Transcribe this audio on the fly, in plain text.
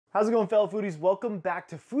How's it going, fellow foodies? Welcome back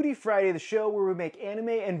to Foodie Friday, the show where we make anime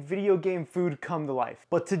and video game food come to life.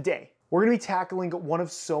 But today, we're gonna be tackling one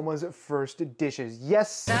of Soma's first dishes.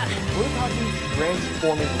 Yes, Shokugeki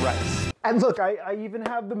transforming rice. And look, I even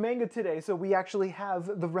have the manga today, so we actually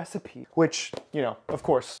have the recipe, which, you know, of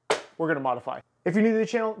course, we're gonna modify. If you're new to the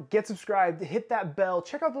channel, get subscribed, hit that bell,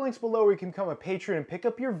 check out the links below where you can become a patron and pick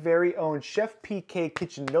up your very own CHEFPK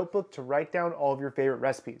kitchen notebook to write down all of your favorite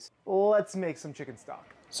recipes. Let's make some chicken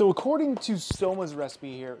stock. So according to Soma's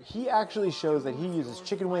recipe here, he actually shows that he uses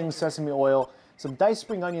chicken wings, sesame oil, some diced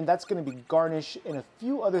spring onion, that's gonna be garnish, and a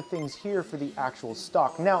few other things here for the actual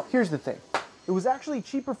stock. Now, here's the thing. It was actually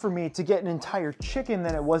cheaper for me to get an entire chicken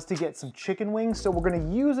than it was to get some chicken wings, so we're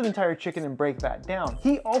gonna use an entire chicken and break that down.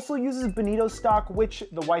 He also uses bonito stock, which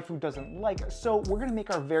the waifu doesn't like, so we're gonna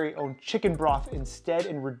make our very own chicken broth instead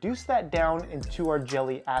and reduce that down into our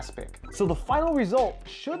jelly aspic. So the final result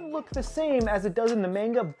should look the same as it does in the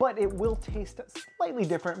manga, but it will taste slightly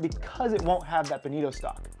different because it won't have that bonito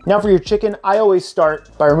stock. Now for your chicken, I always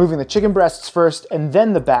start by removing the chicken breasts first and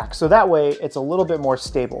then the back, so that way it's a little bit more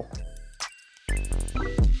stable.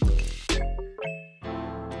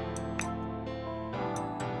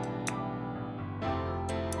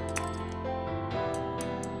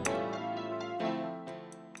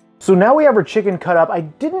 So now we have our chicken cut up. I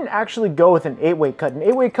didn't actually go with an 8-way cut. An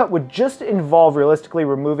 8-way cut would just involve realistically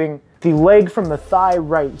removing the leg from the thigh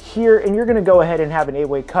right here, and you're gonna go ahead and have an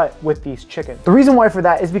 8-way cut with these chicken. The reason why for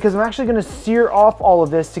that is because I'm actually gonna sear off all of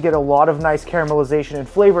this to get a lot of nice caramelization and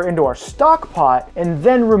flavor into our stock pot, and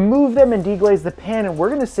then remove them and deglaze the pan, and we're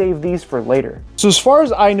gonna save these for later. So as far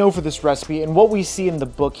as I know for this recipe and what we see in the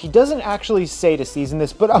book, he doesn't actually say to season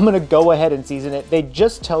this, but I'm gonna go ahead and season it. They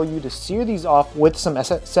just tell you to sear these off with some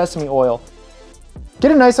sesame oil. Get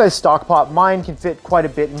a nice sized stock pot. Mine can fit quite a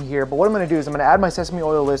bit in here, but what I'm gonna do is I'm gonna add my sesame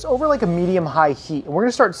oil to this over like a medium-high heat, and we're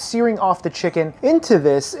gonna start searing off the chicken into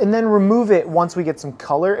this and then remove it once we get some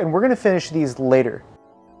color, and we're gonna finish these later.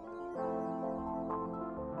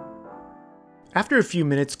 After a few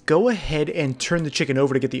minutes, go ahead and turn the chicken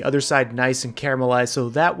over to get the other side nice and caramelized, so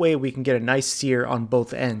that way we can get a nice sear on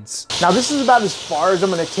both ends. Now this is about as far as I'm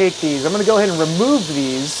gonna take these. I'm gonna go ahead and remove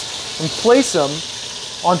these and place them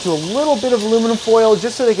onto a little bit of aluminum foil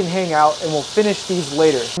just so they can hang out, and we'll finish these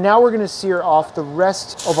later. Now we're gonna sear off the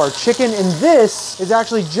rest of our chicken, and this is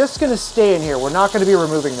actually just gonna stay in here. We're not gonna be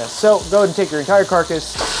removing this. So go ahead and take your entire carcass,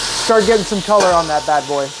 start getting some color on that bad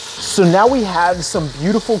boy. So now we have some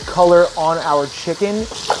beautiful color on our chicken.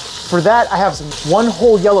 For that, I have one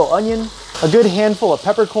whole yellow onion, a good handful of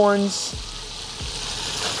peppercorns,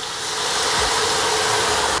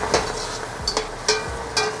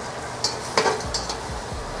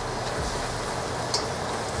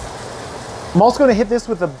 I'm also gonna hit this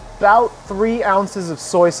with about 3 ounces of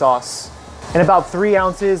soy sauce and about 3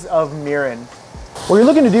 ounces of mirin. What you're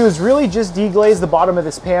looking to do is really just deglaze the bottom of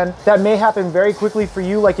this pan. That may happen very quickly for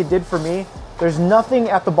you like it did for me. There's nothing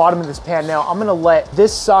at the bottom of this pan now. I'm gonna let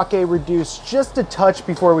this sake reduce just a touch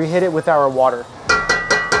before we hit it with our water.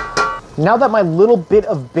 Now that my little bit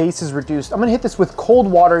of base is reduced, I'm gonna hit this with cold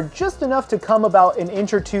water, just enough to come about an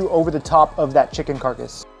inch or two over the top of that chicken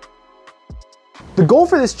carcass. The goal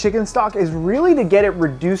for this chicken stock is really to get it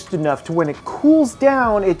reduced enough to when it cools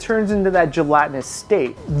down, it turns into that gelatinous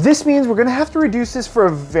state. This means we're gonna have to reduce this for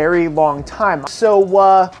a very long time.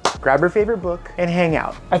 So grab your favorite book and hang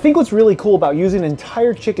out. I think what's really cool about using an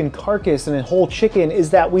entire chicken carcass and a whole chicken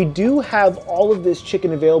is that we do have all of this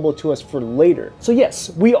chicken available to us for later. So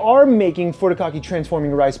yes, we are making Foodie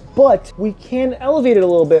transforming rice, but we can elevate it a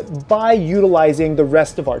little bit by utilizing the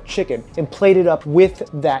rest of our chicken and plate it up with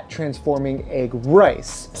that transforming egg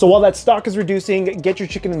rice. So while that stock is reducing, get your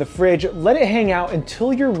chicken in the fridge, let it hang out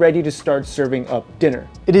until you're ready to start serving up dinner.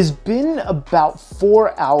 It has been about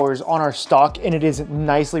 4 hours on our stock and it is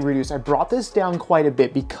nicely reduced. I brought this down quite a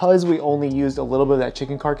bit because we only used a little bit of that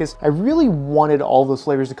chicken carcass. I really wanted all those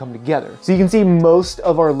flavors to come together. So you can see most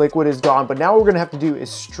of our liquid is gone, but now what we're gonna have to do is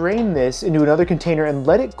strain this into another container and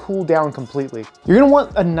let it cool down completely. You're gonna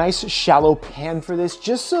want a nice shallow pan for this,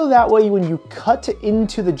 just so that way when you cut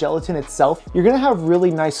into the gelatin itself, you're gonna have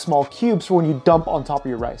really nice small cubes for when you dump on top of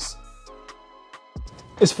your rice.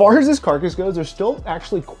 As far as this carcass goes, there's still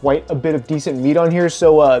actually quite a bit of decent meat on here,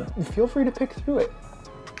 so feel free to pick through it.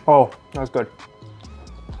 Oh, that's good.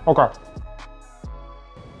 Okay.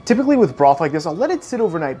 Typically with broth like this, I'll let it sit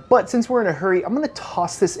overnight, but since we're in a hurry, I'm gonna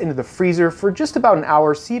toss this into the freezer for just about an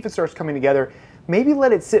hour, see if it starts coming together. Maybe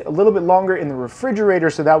let it sit a little bit longer in the refrigerator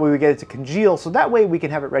so that way we get it to congeal, so that way we can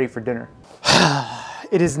have it ready for dinner.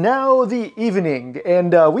 It is now the evening,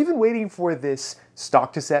 and we've been waiting for this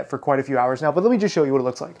stock to set for quite a few hours now, but let me just show you what it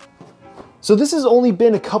looks like. So this has only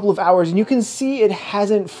been a couple of hours and you can see it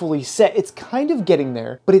hasn't fully set. It's kind of getting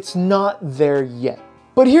there, but it's not there yet.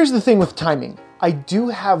 But here's the thing with timing. I do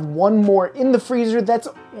have one more in the freezer that's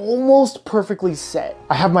almost perfectly set.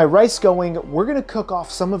 I have my rice going. We're gonna cook off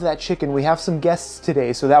some of that chicken. We have some guests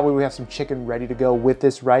today, so that way we have some chicken ready to go with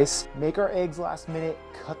this rice. Make our eggs last minute,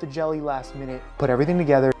 cut the jelly last minute, put everything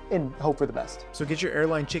together, and hope for the best. So get your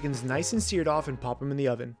airline chickens nice and seared off and pop them in the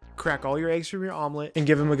oven. Crack all your eggs from your omelet and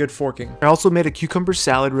give them a good forking. I also made a cucumber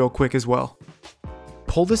salad real quick as well.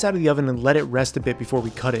 Pull this out of the oven and let it rest a bit before we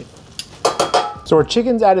cut it. So our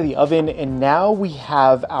chicken's out of the oven and now we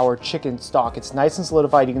have our chicken stock. It's nice and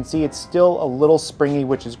solidified. You can see it's still a little springy,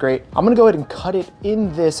 which is great. I'm gonna go ahead and cut it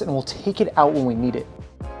in this and we'll take it out when we need it.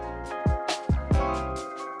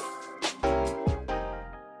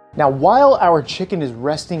 Now, while our chicken is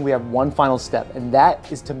resting, we have one final step, and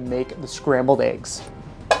that is to make the scrambled eggs.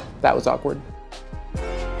 That was awkward.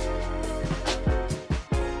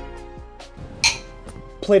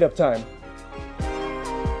 Plate up time.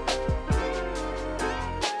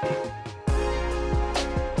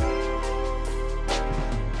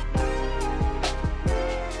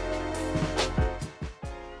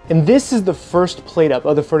 And this is the first plate up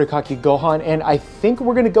of the furikake gohan, and I think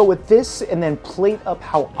we're gonna go with this and then plate up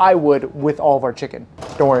how I would with all of our chicken.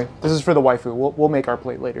 Don't worry, this is for the waifu. We'll make our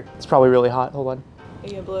plate later. It's probably really hot, hold on. Are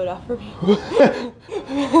you gonna blow it off for me?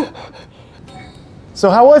 So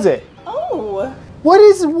how was it? Oh! What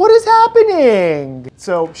is happening?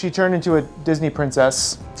 So she turned into a Disney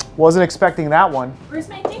princess. Wasn't expecting that one. Where's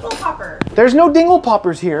my dingle popper? There's no dingle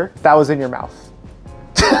poppers here. That was in your mouth.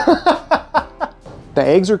 The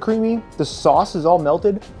eggs are creamy, the sauce is all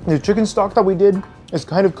melted. The chicken stock that we did is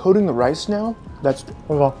kind of coating the rice now. That's,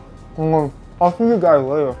 I'll see you guys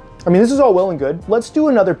later. I mean, this is all well and good. Let's do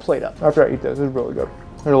another plate up after I eat this. This is really good.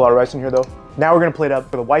 There's a lot of rice in here though. Now we're gonna plate up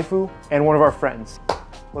for the waifu and one of our friends.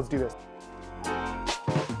 Let's do this.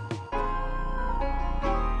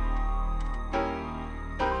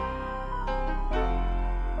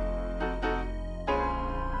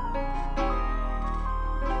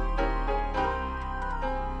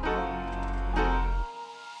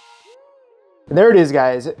 And there it is,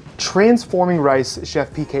 guys. Transforming rice, Chef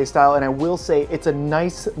PK style, and I will say it's a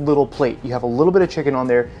nice little plate. You have a little bit of chicken on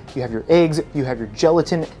there, you have your eggs, you have your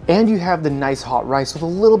gelatin, and you have the nice hot rice with a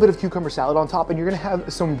little bit of cucumber salad on top, and you're gonna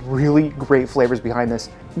have some really great flavors behind this.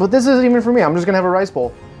 But this isn't even for me, I'm just gonna have a rice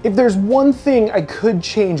bowl. If there's one thing I could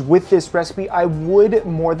change with this recipe, I would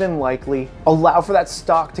more than likely allow for that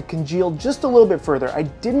stock to congeal just a little bit further. I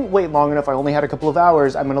didn't wait long enough, I only had a couple of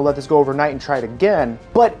hours. I'm gonna let this go overnight and try it again.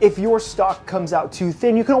 But if your stock comes out too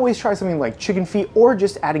thin, you can always try something like chicken feet or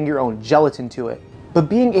just adding your own gelatin to it. But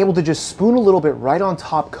being able to just spoon a little bit right on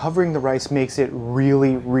top, covering the rice, makes it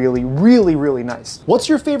really, really, really, really nice. What's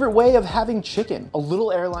your favorite way of having chicken? A little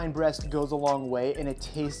airline breast goes a long way and it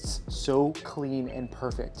tastes so clean and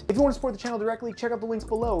perfect. If you want to support the channel directly, check out the links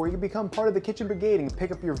below where you can become part of the kitchen brigade and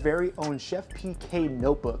pick up your very own Chef PK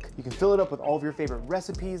notebook. You can fill it up with all of your favorite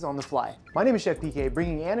recipes on the fly. My name is Chef PK,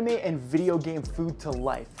 bringing anime and video game food to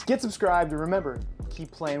life. Get subscribed and remember, keep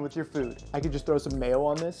playing with your food. I could just throw some mayo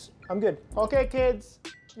on this. I'm good. Okay, kids,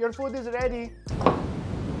 your food is ready.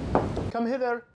 Come hither.